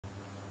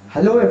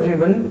Hello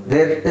everyone,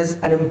 there is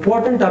an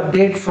important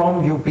update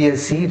from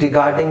UPSC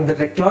regarding the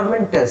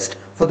requirement test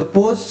for the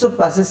posts of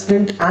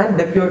assistant and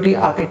deputy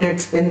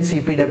architects in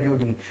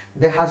CPWD.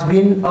 There has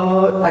been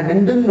an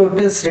addendum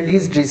notice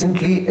released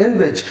recently in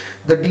which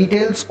the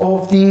details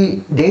of the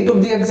date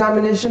of the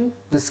examination,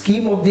 the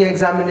scheme of the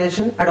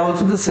examination and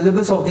also the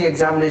syllabus of the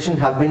examination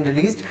have been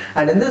released,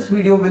 and in this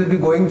video we'll be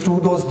going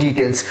through those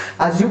details.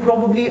 As you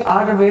probably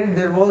are aware,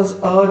 there was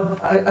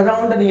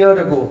around a year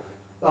ago,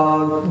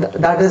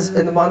 that is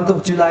in the month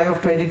of July of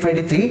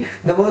 2023,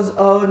 there was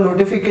a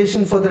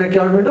notification for the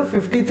requirement of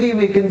 53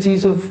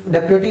 vacancies of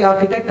deputy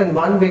architect and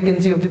 1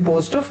 vacancy of the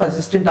post of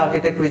assistant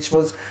architect, which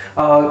was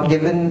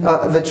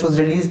which was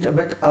released a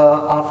bit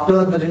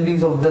after the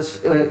release of this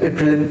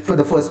for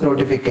the first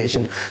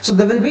notification. So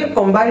there will be a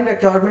combined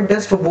requirement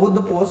test for both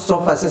the posts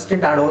of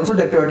assistant and also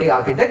deputy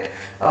architect.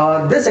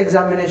 This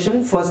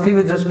examination, firstly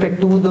with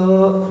respect to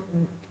the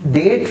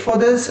date for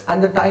this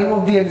and the time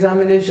of the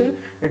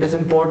examination, it is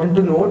important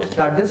to note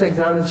that this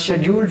exam is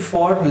scheduled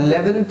for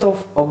 11th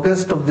of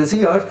August of this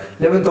year,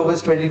 11th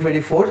August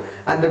 2024,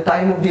 and the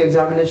time of the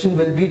examination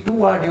will be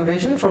 2-hour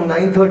duration from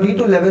 9:30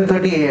 to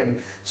 11:30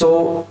 a.m.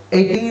 So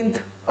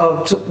 18th,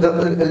 so the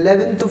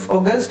 11th of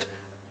August,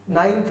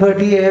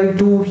 9:30 a.m.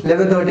 to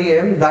 11:30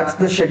 a.m. that's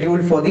the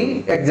schedule for the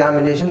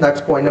examination.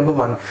 That's point number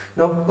 1.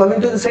 Now coming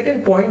to the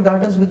second point,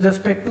 that is with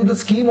respect to the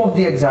scheme of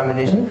the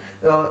examination.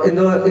 In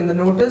the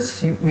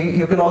notice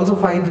you can also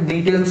find the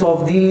details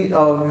of the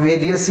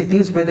various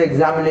cities where the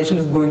examination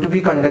is going to be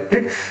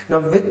conducted. Now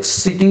which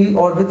city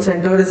or which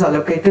center is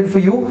allocated for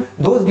you,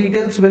 those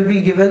details will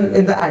be given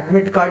in the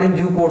admit card in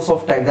due course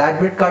of time. The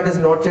admit card is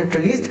not yet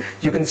released.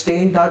 You can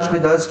stay in touch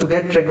with us to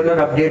get regular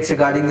updates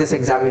regarding this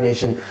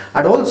examination.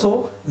 And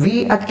also,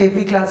 we at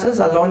KP Classes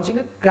are launching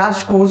a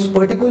crash course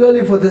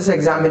particularly for this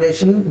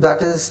examination.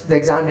 That is, the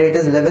exam date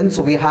is 11th,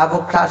 so we have a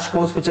crash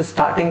course which is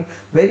starting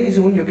very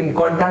soon. You can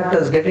contact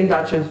us, get in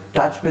touch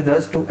with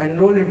us to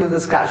enroll into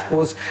this crash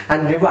course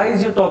and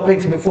revise your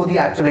topics before the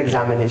actual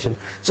examination.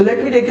 So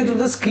let me take you through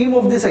the scheme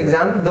of this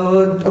exam.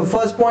 The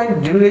first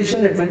point,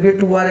 duration, it will be a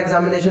 2-hour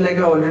examination like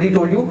I already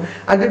told you,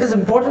 and it is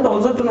important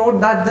also to note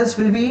that this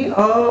will be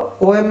a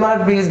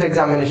OMR based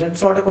examination.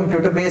 It's not a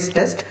computer based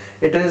test.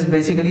 It is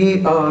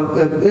basically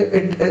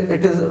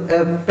it is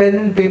a pen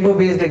and paper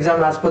based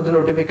exam as per the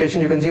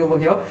notification you can see over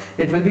here.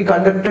 It will be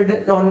conducted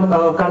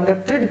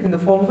in the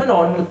form of an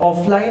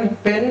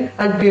offline pen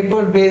and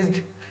paper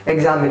based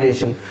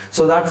examination.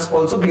 So that's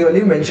also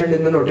clearly mentioned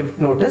in the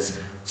notice.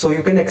 So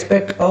you can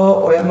expect a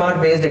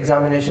OMR based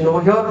examination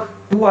over here,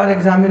 2-hour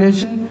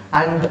examination,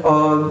 and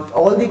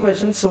all the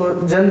questions.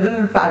 So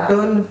general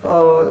pattern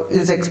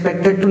is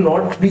expected to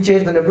not be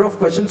changed. The number of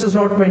questions is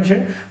not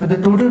mentioned, but the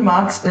total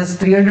marks is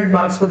 300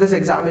 marks for this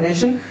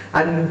examination,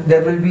 and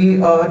there will be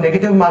a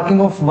negative marking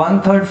of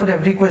 1/3 for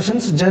every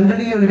question. So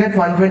generally you will get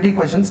 120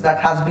 questions. That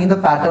has been the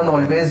pattern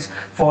always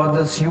for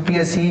this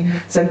UPSC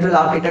Central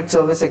Architect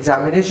Service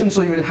examination.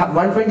 So you will have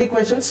 120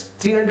 questions,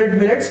 300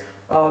 minutes.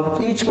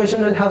 Each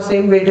question will have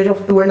same weightage of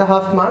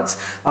 2.5 marks,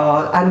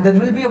 and there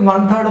will be a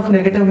 1/3 of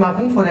negative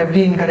marking for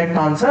every incorrect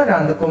answer,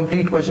 and the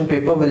complete question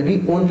paper will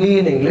be only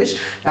in English,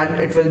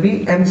 and it will be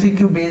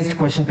MCQ based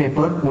question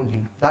paper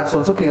only. That's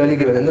also clearly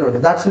given in the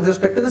notice. That's with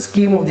respect to the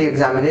scheme of the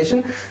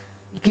examination.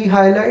 Key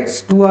highlights: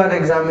 2-hour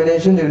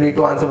examination, you need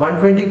to answer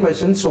 120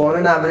 questions, so on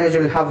an average you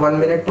will have 1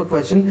 minute per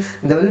question.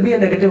 There will be a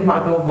negative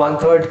marking of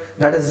 1/3,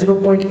 that is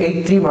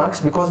 0.83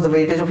 marks, because the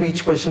weightage of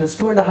each question is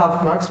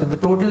 2.5 marks, with the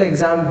total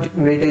exam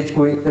weightage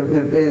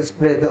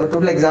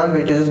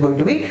is going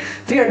to be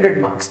 300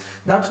 marks.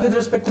 That's with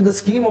respect to the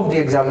scheme of the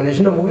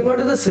examination. Now moving on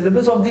to the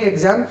syllabus of the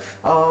exam,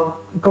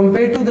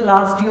 compared to the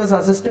last year's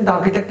assistant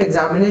architect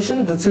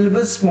examination, the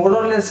syllabus more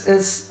or less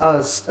is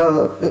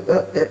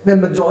the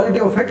majority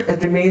of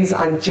it remains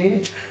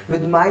unchanged,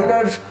 with minor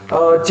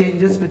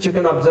changes which you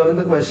can observe in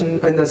the question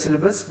in the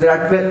syllabus. There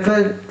are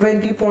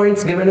 20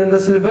 points given in the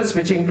syllabus,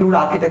 which include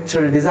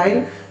architectural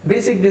design,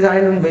 basic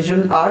design and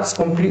visual arts,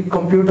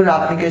 computer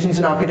applications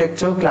in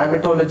architecture,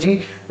 climatology.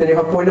 Then you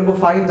have point number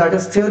 5, that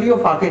is theory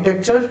of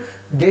architecture,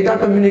 data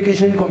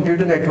communication and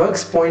computer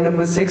networks. Point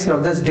number 6, now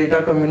this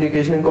data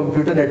communication and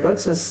computer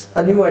networks is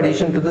a new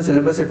addition to the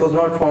syllabus. It was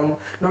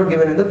not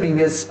given in the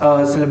previous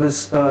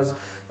syllabus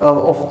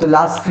of the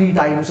last 3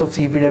 times of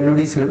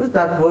CPWD syllabus.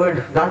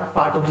 That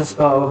part of this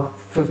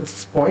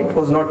 5th point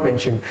was not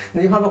mentioned.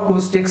 Then you have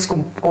acoustics,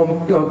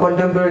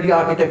 contemporary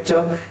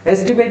architecture,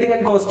 estimating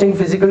and costing,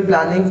 physical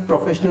planning,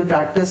 professional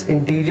practice,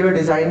 interior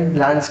design,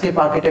 landscape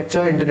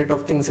architecture, Internet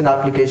of Things and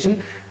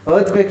application,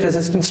 earthquake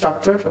resistant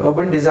structure,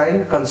 urban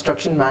design,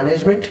 construction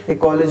management,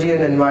 ecology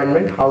and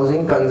environment,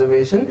 housing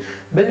conservation,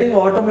 building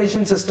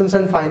automation systems,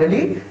 and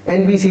finally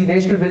NBC,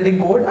 National Building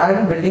Code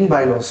and building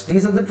bylaws.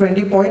 These are the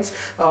 20 points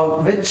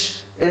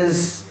which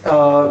is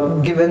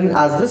given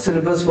as the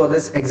syllabus for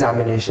this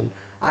examination.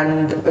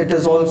 And it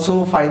is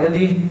also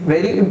finally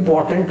very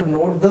important to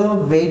note the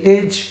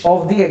weightage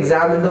of the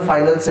exam in the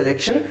final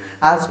selection.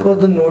 As per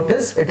the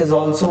notice, it is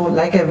also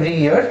like every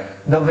year,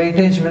 the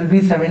weightage will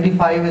be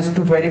 75 is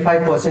to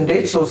 25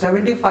 percentage. So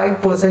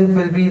 75%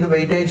 will be the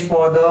weightage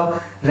for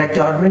the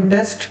requirement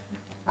test,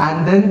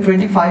 and then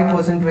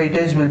 25%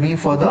 weightage will be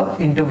for the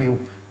interview.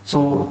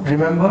 So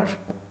remember,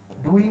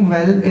 doing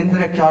well in the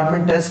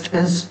requirement test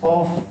is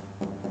of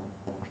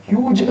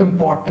huge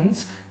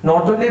importance,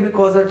 not only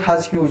because it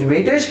has huge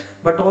weightage,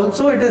 but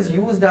also it is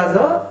used as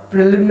a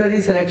preliminary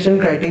selection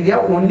criteria.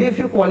 Only if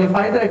you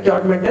qualify the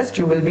requirement test,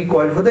 you will be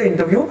called for the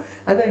interview,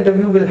 and the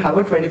interview will have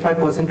a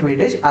 25%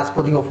 weightage as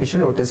per the official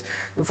notice.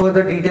 The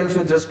further details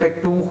with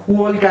respect to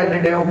who all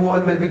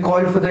will be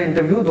called for the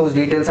interview, those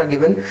details are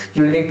given.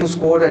 You will need to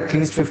score at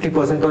least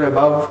 50% or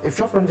above if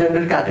you're from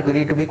general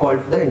category to be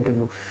called for the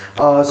interview.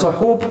 So I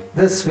hope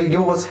this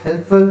video was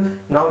helpful.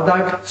 Now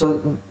that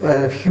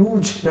a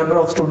huge number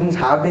of students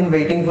have been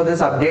waiting for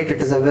this update,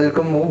 it is a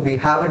welcome move. We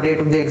have a date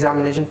of the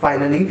examination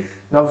finally.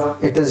 Now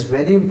it is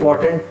very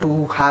important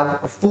to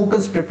have a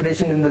focused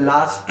preparation in the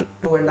last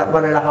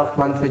 1.5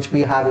 months which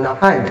we have in our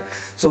hand.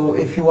 So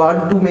if you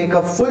want to make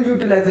a full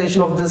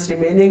utilization of this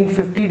remaining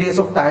 50 days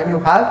of time you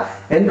have,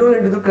 enroll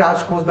into the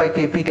crash course by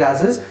KP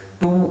classes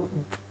to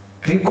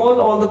recall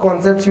all the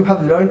concepts you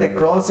have learned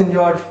across in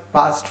your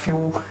past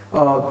few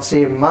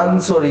say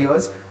months or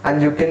years,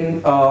 and you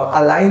can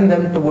align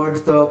them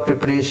towards the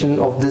preparation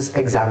of this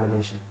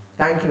examination.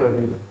 Thank you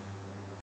everyone.